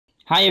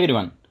Hi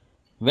everyone,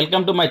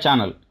 welcome to my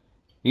channel.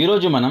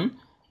 ఈరోజు మనం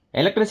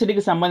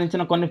ఎలక్ట్రిసిటీకి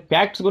సంబంధించిన కొన్ని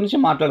ఫ్యాక్ట్స్ గురించి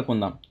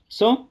మాట్లాడుకుందాం.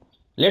 So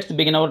let's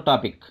begin our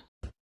topic.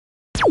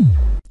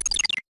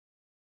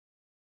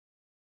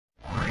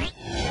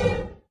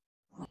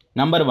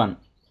 Number 1,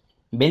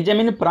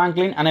 Benjamin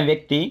Franklin అనే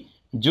వ్యక్తి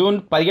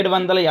జూన్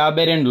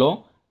 1752లో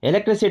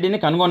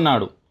ఎలక్ట్రిసిటీని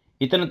కనుగొన్నాడు.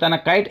 ఇతను తన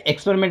కైట్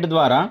ఎక్స్పెరిమెంట్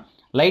ద్వారా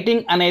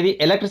లైటింగ్ అనేది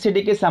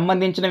ఎలక్ట్రిసిటీకి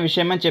సంబంధించిన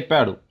విషయమని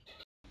చెప్పాడు.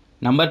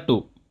 నంబర్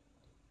 2,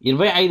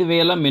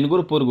 25,000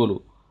 మెనుగురు పురుగులు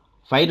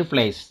ఫైర్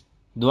ఫ్లైస్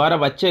ద్వారా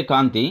వచ్చే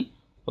కాంతి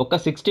ఒక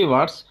 60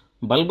 వాట్స్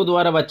బల్బు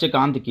ద్వారా వచ్చే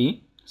కాంతికి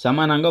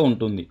సమానంగా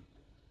ఉంటుంది.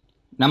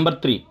 నంబర్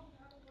 3,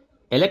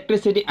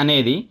 ఎలక్ట్రిసిటీ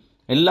అనేది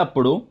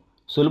ఎల్లప్పుడూ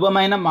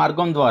సులభమైన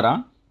మార్గం ద్వారా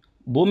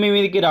భూమి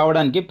మీదకి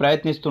రావడానికి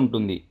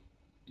ప్రయత్నిస్తుంటుంది.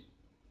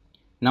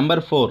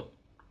 నంబర్ 4,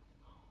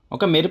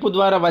 ఒక మెరుపు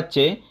ద్వారా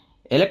వచ్చే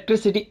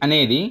ఎలక్ట్రిసిటీ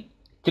అనేది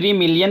 3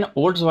 మిలియన్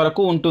వోల్ట్స్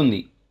వరకు ఉంటుంది,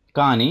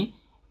 కానీ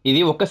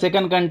ఇది 1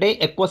 సెకండ్ కంటే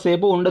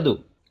ఎక్కువసేపు ఉండదు.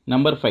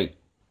 నంబర్ 5,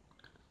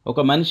 ఒక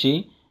మనిషి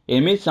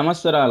 8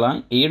 సంవత్సరాల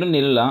 7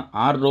 నెలల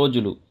 6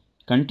 రోజులు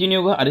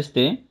కంటిన్యూగా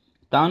అరిస్తే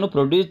తాను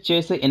ప్రొడ్యూస్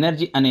చేసే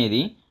ఎనర్జీ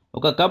అనేది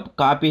 1 కప్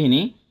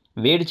కాఫీని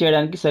వేడి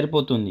చేయడానికి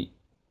సరిపోతుంది.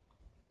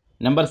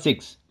 నంబర్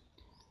 6,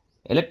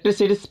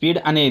 ఎలక్ట్రిసిటీ స్పీడ్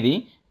అనేది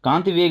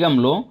కాంతి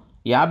వేగంలో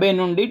 50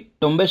 నుండి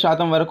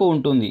 90% వరకు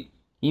ఉంటుంది.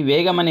 ఈ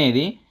వేగం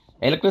అనేది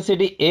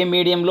ఎలక్ట్రిసిటీ ఏ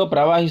మీడియంలో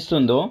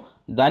ప్రవహిస్తుందో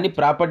దాని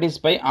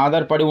ప్రాపర్టీస్పై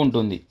ఆధారపడి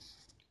ఉంటుంది.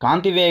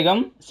 కాంతి వేగం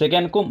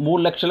సెకండ్కు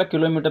 3 లక్షల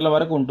కిలోమీటర్ల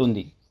వరకు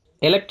ఉంటుంది.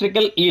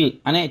 ఎలక్ట్రికల్ ఈల్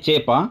అనే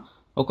చేప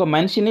ఒక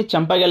మనిషిని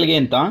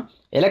చంపగలిగేంత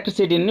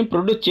ఎలక్ట్రిసిటీని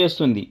ప్రొడ్యూస్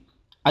చేస్తుంది.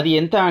 అది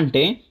ఎంత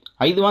అంటే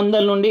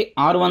 500 నుండి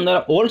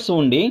 600 వోల్ట్స్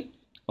ఉండి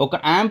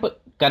 1 యాంప్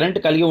కరెంట్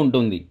కలిగి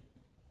ఉంటుంది.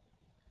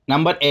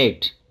 నంబర్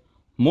 8,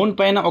 మూన్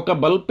పైన ఒక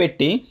బల్బ్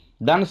పెట్టి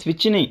దాని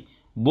స్విచ్ని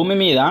భూమి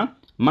మీద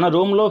మన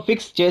రూమ్లో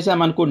ఫిక్స్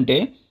చేశామనుకుంటే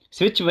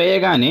స్విచ్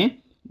వేయగానే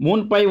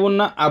మూన్పై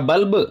ఉన్న ఆ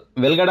బల్బ్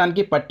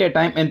వెలగడానికి పట్టే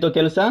టైం ఎంతో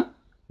తెలుసా?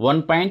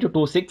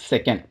 1.26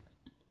 సెకండ్.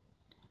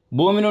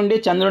 భూమి నుండి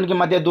చంద్రునికి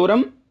మధ్య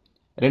దూరం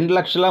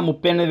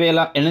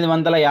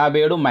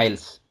 2,38,857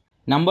 మైల్స్.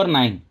 నంబర్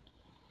 9,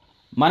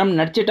 మనం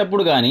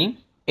నడిచేటప్పుడు కానీ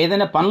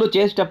ఏదైనా పనులు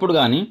చేసేటప్పుడు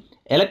కానీ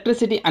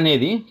ఎలక్ట్రిసిటీ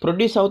అనేది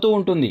ప్రొడ్యూస్ అవుతూ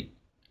ఉంటుంది.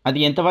 అది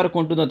ఎంతవరకు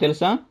ఉంటుందో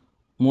తెలుసా?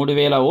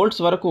 3,000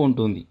 వోల్ట్స్ వరకు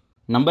ఉంటుంది.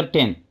 నంబర్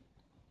 10,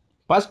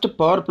 ఫస్ట్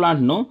పవర్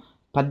ప్లాంట్ను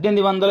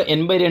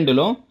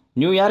 1882లో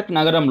న్యూయార్క్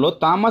నగరంలో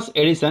థామస్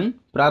ఎడిసన్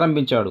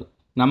ప్రారంభించాడు.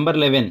 నంబర్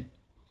 11,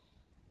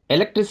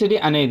 ఎలక్ట్రిసిటీ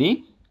అనేది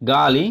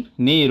గాలి,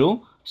 నీరు,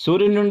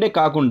 సూర్యుని నుండే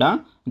కాకుండా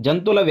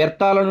జంతువుల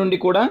వ్యర్థాల నుండి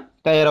కూడా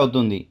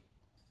తయారవుతుంది.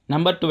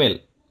 నంబర్ 12,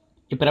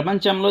 ఈ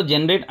ప్రపంచంలో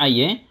జనరేట్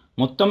అయ్యే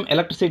మొత్తం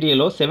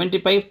ఎలక్ట్రిసిటీలో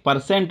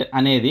 75%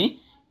 అనేది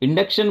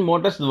ఇండక్షన్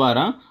మోటార్స్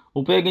ద్వారా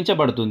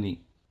ఉపయోగించబడుతుంది.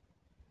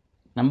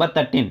 నంబర్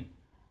 13,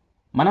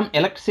 మనం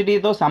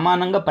ఎలక్ట్రిసిటీతో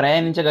సమానంగా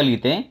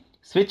ప్రయాణించగలిగితే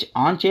స్విచ్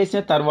ఆన్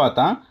చేసిన తర్వాత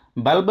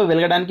బల్బ్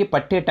వెలగడానికి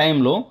పట్టే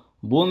టైంలో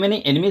భూమిని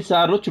 8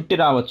 సార్లు చుట్టి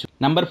రావచ్చు.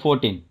 నంబర్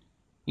 14,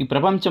 ఈ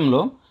ప్రపంచంలో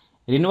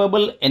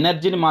రిన్యూవబుల్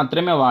ఎనర్జీని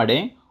మాత్రమే వాడే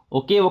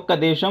ఒకే ఒక్క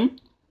దేశం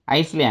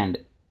ఐస్లాండ్.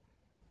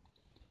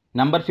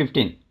 నంబర్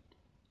 15,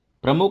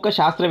 ప్రముఖ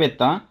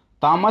శాస్త్రవేత్త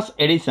థామస్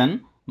ఎడిసన్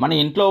మన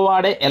ఇంట్లో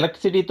వాడే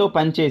ఎలక్ట్రిసిటీతో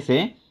పనిచేసే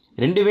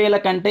 2,000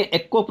 కంటే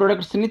ఎక్కువ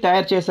ప్రొడక్ట్స్ని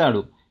తయారు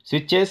చేశాడు.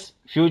 స్విచ్చెస్,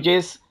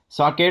 ఫ్యూజెస్,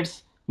 సాకెట్స్,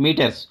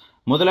 మీటర్స్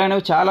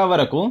మొదలైనవి చాలా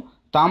వరకు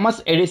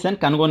థామస్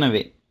ఎడిసన్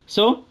కనుగొన్నవే.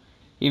 సో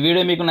ఈ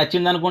వీడియో మీకు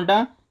నచ్చిందనుకుంటా.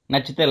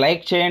 నచ్చితే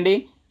లైక్ చేయండి,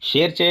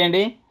 షేర్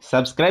చేయండి,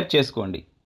 సబ్స్క్రైబ్ చేసుకోండి.